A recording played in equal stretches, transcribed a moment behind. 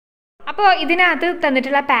അപ്പോൾ ഇതിനകത്ത്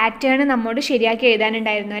തന്നിട്ടുള്ള പാറ്റേൺ നമ്മോട് ശരിയാക്കി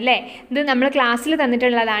എഴുതാനുണ്ടായിരുന്നു അല്ലേ. ഇത് നമ്മൾ ക്ലാസ്സിൽ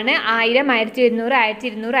തന്നിട്ടുള്ളതാണ്. 1000, 1200,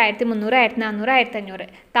 1200, 1300,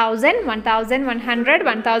 1400, 1500, 1000, 1100,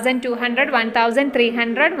 1200,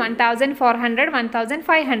 1300, 1400,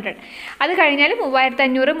 1500. അത് കഴിഞ്ഞാൽ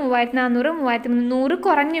 3500, 3400, 3300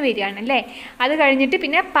 കുറഞ്ഞു വരികയാണ് അല്ലേ. അത് കഴിഞ്ഞിട്ട്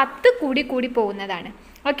പിന്നെ 10 കൂടി പോകുന്നതാണ്.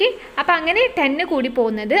 ഓക്കെ, അപ്പോൾ അങ്ങനെ 10 കൂടി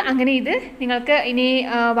പോകുന്നത്. അങ്ങനെ ഇത് നിങ്ങൾക്ക് ഇനി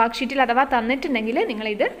വർക്ക്ഷീറ്റിൽ അഥവാ തന്നിട്ടുണ്ടെങ്കിൽ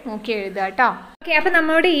നിങ്ങളിത് നോക്കി എഴുതുക കേട്ടോ. ഓക്കെ, അപ്പോൾ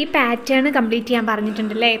നമ്മളോട് ഈ പാറ്റേൺ കംപ്ലീറ്റ് ചെയ്യാൻ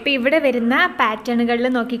പറഞ്ഞിട്ടുണ്ടല്ലേ. ഇപ്പോൾ ഇവിടെ വരുന്ന പാറ്റേണുകളിൽ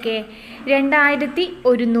നോക്കിക്കേ.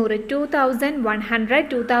 2100, 2100,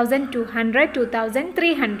 2200,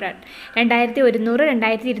 2300, 2100,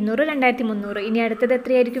 2200, 2300. ഇനി അടുത്തത്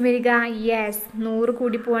എത്രയായിരിക്കും വരിക? യെസ്, 100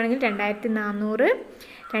 കൂടി പോവുകയാണെങ്കിൽ 2400,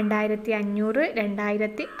 2500,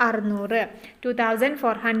 2600,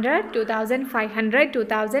 2400, 2500,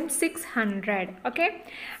 2600. ഓക്കെ,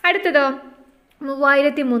 അടുത്തതോ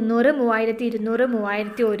 3300, 3200,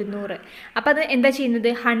 3100. അപ്പോൾ അത് എന്താ ചെയ്യുന്നത്?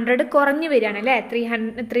 100 കുറഞ്ഞു വരികയാണ് അല്ലേ.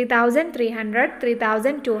 3300,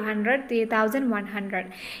 3200, 3100.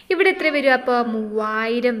 ഇവിടെ എത്ര വരും? അപ്പോൾ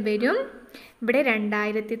 3000 വരും. ഇവിടെ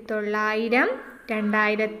 2900,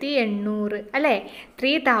 2800 അല്ലേ.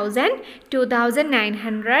 3000,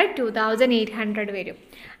 2900, 2800 വരും.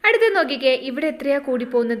 അടുത്ത് നോക്കിക്കേ, ഇവിടെ എത്രയാണ് കൂടി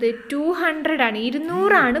പോകുന്നത്? 200 ആണ്,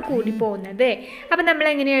 200 ആണ് കൂടി പോകുന്നത്. അപ്പം നമ്മൾ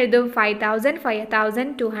എങ്ങനെ എഴുതും? 5000,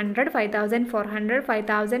 5200, 5400,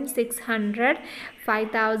 5600,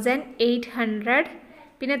 5800,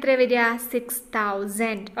 പിന്നെ എത്ര വരിക?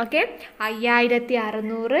 6000. ഓക്കെ,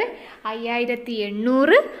 5600,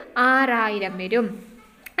 5800, 6000 വരും.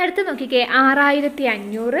 അടുത്ത് നോക്കിക്കേ,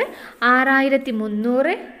 6500,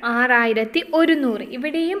 6300, 6100.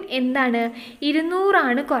 ഇവിടെയും എന്താണ്? 200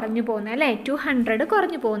 ആണ് കുറഞ്ഞു പോകുന്നത് അല്ലേ. 200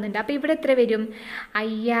 കുറഞ്ഞു പോകുന്നുണ്ട്. അപ്പോൾ ഇവിടെ എത്ര വരും?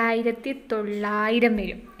 5900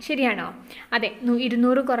 വരും. ശരിയാണോ? അതെ,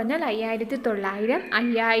 200 കുറഞ്ഞാൽ 5900,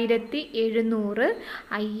 5700,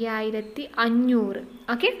 5500.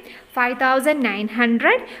 ഓക്കെ,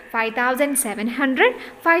 5900, 5700,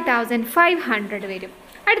 5500 വരും.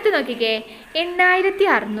 അടുത്ത് നോക്കിക്കേ,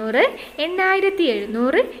 8600,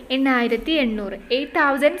 8700, 8800,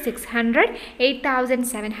 8600,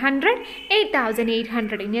 8700,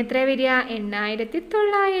 8800. ഇനി എത്ര വരിക?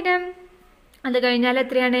 8900. അത് കഴിഞ്ഞാൽ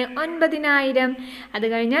എത്രയാണ്? 9000. അത്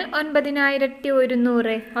കഴിഞ്ഞാൽ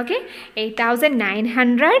 9100. ഓക്കെ,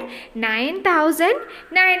 8900, 9000,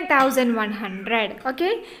 9100. ഓക്കെ,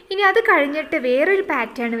 ഇനി അത് കഴിഞ്ഞിട്ട് വേറൊരു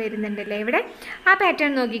പാറ്റേൺ വരുന്നുണ്ടല്ലേ ഇവിടെ. ആ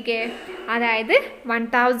പാറ്റേൺ നോക്കിക്കേ. അതായത്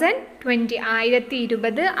 1020, 1020,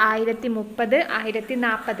 1030,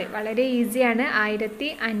 1040. വളരെ ഈസിയാണ്.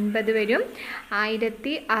 1050 വരും.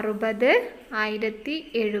 1060,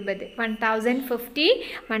 1070, 1050,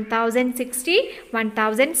 1060,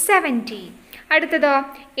 1070. അടുത്തതോ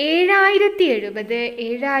 7070, 7080,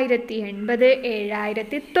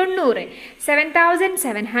 7090,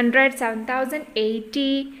 7700, 7080,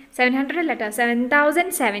 700 അല്ല കേട്ടോ,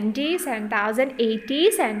 7070, 7080,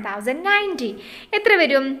 7090. എത്ര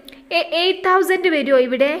വരും? 8000 വരുമോ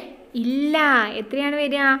ഇവിടെ? ഇല്ല. എത്രയാണ്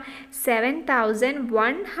വരിക?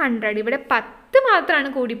 7100. ഇവിടെ 10 മാത്രമാണ്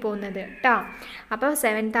കൂടി പോകുന്നത് കേട്ടോ. അപ്പോൾ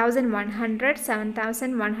 7100, 7110,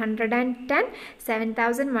 7120,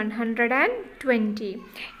 7100.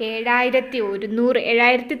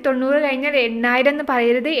 7090 കഴിഞ്ഞാൽ 8000 എന്ന്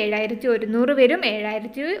പറയരുത്. 7100 വരും.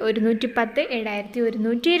 7110,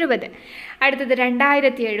 7120. അടുത്തത്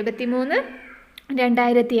 2073,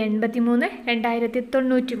 2083,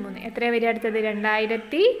 2093. എത്ര വരെ? അടുത്തത്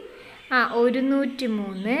 103,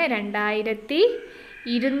 2203,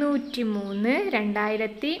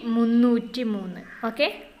 2303. ഓക്കെ,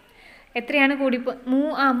 എത്രയാണ് കൂടി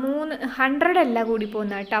 100 അല്ല കൂടി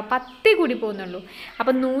പോകുന്നത് കേട്ടോ, 10 കൂടി പോകുന്നുള്ളൂ.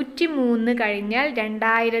 അപ്പം 103 കഴിഞ്ഞാൽ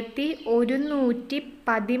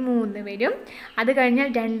 2113 വരും. അത് കഴിഞ്ഞാൽ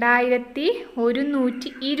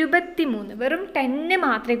 2123. വെറും 10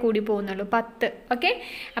 മാത്രമേ കൂടി പോകുന്നുള്ളൂ, 10. ഓക്കെ,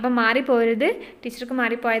 അപ്പം മാറിപ്പോരുത്. ടീച്ചർക്ക്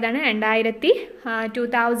മാറിപ്പോയതാണ്. 2103,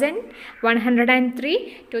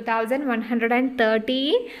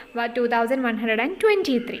 2113,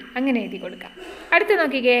 2123. അങ്ങനെ എഴുതി കൊടുക്കാം. അടുത്ത്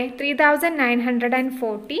നോക്കിക്കേ,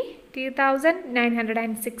 3940,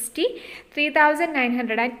 3960,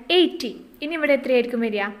 3980. ഇനി ഇവിടെ എത്രയായിരിക്കും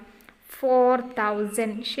വരിക?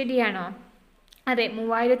 4000. ശരിയാണോ? അതെ,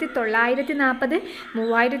 3940,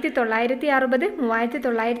 3960,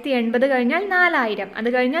 3980 കഴിഞ്ഞാൽ 4000. അത്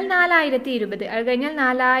കഴിഞ്ഞാൽ 4020. അത് കഴിഞ്ഞാൽ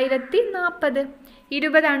 4040.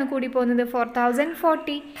 20 കൂടി പോകുന്നത്.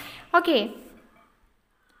 4040. ഓക്കെ,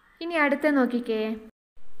 ഇനി അടുത്ത നോക്കിക്കേ.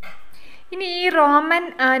 ഇനി ഈ റോമൻ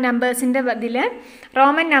നമ്പേഴ്സിൻ്റെ ഇതിൽ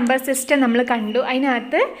റോമൻ നമ്പർ സിസ്റ്റം നമ്മൾ കണ്ടു.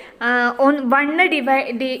 അതിനകത്ത് 1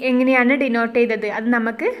 എങ്ങനെയാണ് ഡിനോട്ട് ചെയ്തത് അത്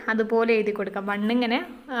നമുക്ക് അതുപോലെ എഴുതി കൊടുക്കാം. 1 ഇങ്ങനെ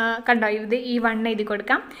കണ്ടോ, ഇത് ഈ 1 എഴുതി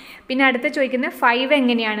കൊടുക്കാം. പിന്നെ അടുത്ത് ചോദിക്കുന്നത് 5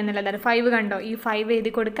 എങ്ങനെയാണെന്നുള്ളതാണ്. 5 കണ്ടോ, ഈ 5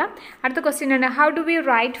 എഴുതി കൊടുക്കാം. അടുത്ത ക്വസ്റ്റ്യൻ ആണ് how do we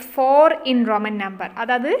write 4 in Roman number.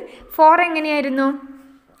 അതായത് 4 എങ്ങനെയായിരുന്നു?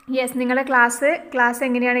 യെസ്, നിങ്ങളുടെ ക്ലാസ്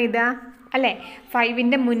എങ്ങനെയാണ് എഴുതുക അല്ലേ?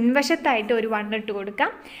 5ൻ്റെ മുൻവശത്തായിട്ട് ഒരു 1 ഇട്ട്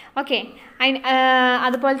കൊടുക്കാം. ഓക്കെ,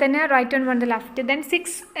 അതുപോലെ തന്നെ റൈറ്റ് ഓൺ 1 ലെഫ്റ്റ്. ദെൻ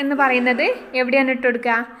 6 എന്ന് പറയുന്നത് എവിടെയാണ് ഇട്ട്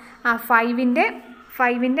കൊടുക്കുക? 5ൻ്റെ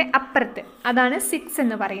അപ്പുറത്ത്, അതാണ് 6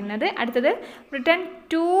 എന്ന് പറയുന്നത്. അടുത്തത് return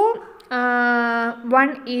 2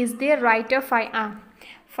 1 is the right of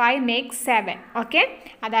 5 makes 7. Okay,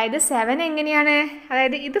 അതായത് 7 എങ്ങനെയാണ്?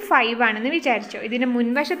 അതായത് ഇത് 5 ആണെന്ന് വിചാരിച്ചോ. ഇതിന്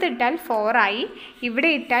മുൻവശത്ത് ഇട്ടാൽ 4 ആയി, ഇവിടെ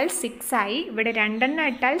ഇട്ടാൽ 6 ആയി, ഇവിടെ 2 എണ്ണം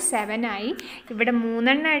ഇട്ടാൽ 7 ആയി, ഇവിടെ 3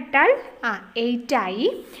 എണ്ണം ഇട്ടാൽ 8 ആയി.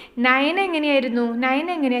 9 എങ്ങനെയായിരുന്നു? 9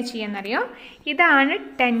 എങ്ങനെയാണ് ചെയ്യാന്നറിയോ? ഇതാണ്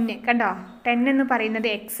 10. കണ്ടോ, 10 എന്ന് പറയുന്നത്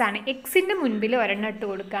എക്സ് ആണ്. എക്സിൻ്റെ മുൻപിൽ ഒരെണ്ണം ഇട്ട്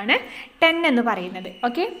കൊടുക്കുകയാണ് 10 എന്ന് പറയുന്നത്.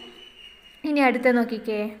 ഓക്കെ, ഇനി അടുത്ത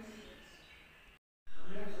നോക്കിക്കേ.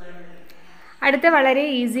 അടുത്ത വളരെ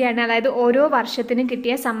ഈസിയാണ്. അതായത് ഓരോ വർഷത്തിനും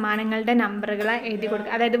കിട്ടിയ സമ്മാനങ്ങളുടെ നമ്പറുകൾ എഴുതി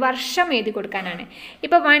കൊടുക്കുക, അതായത് വർഷം എഴുതി കൊടുക്കാനാണ്.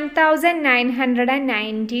 ഇപ്പോൾ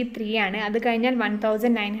 1993 ആണ്, അത് കഴിഞ്ഞാൽ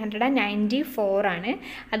 1994 ആണ്,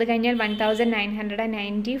 അത് കഴിഞ്ഞാൽ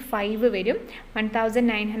 1995 വരും,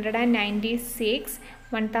 1996,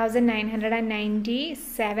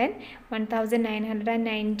 1997,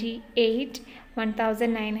 1998,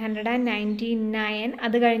 1999.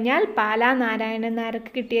 അത് കഴിഞ്ഞാൽ പാലാ നാരായണൻ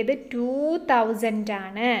നായർക്ക് കിട്ടിയത് 2000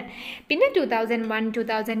 ആണ്. പിന്നെ 2001,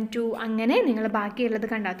 2002 അങ്ങനെ നിങ്ങൾ ബാക്കിയുള്ളത്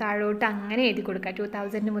കണ്ടോ താഴോട്ട് അങ്ങനെ എഴുതി കൊടുക്കുക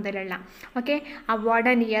 2000 മുതലുള്ള. ഓക്കെ, അവാർഡ്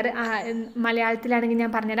ആൻഡ് ഇയർ മലയാളത്തിലാണെങ്കിൽ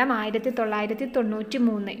ഞാൻ പറഞ്ഞുതരാം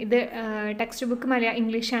 1993. ഇത് ടെക്സ്റ്റ് ബുക്ക്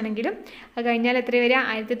ഇംഗ്ലീഷ് ആണെങ്കിലും അത് കഴിഞ്ഞാൽ എത്ര വരിക?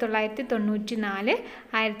 1994, 1995,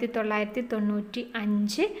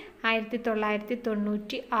 1996,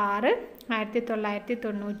 1997, 1998,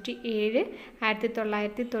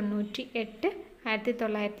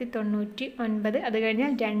 1999, അത്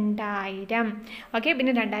കഴിഞ്ഞാൽ 2000. ഓക്കെ,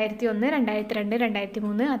 പിന്നെ 2001, 2002,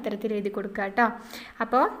 2003 അത്തരത്തിൽ എഴുതി കൊടുക്കുക കേട്ടോ.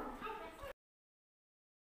 അപ്പോൾ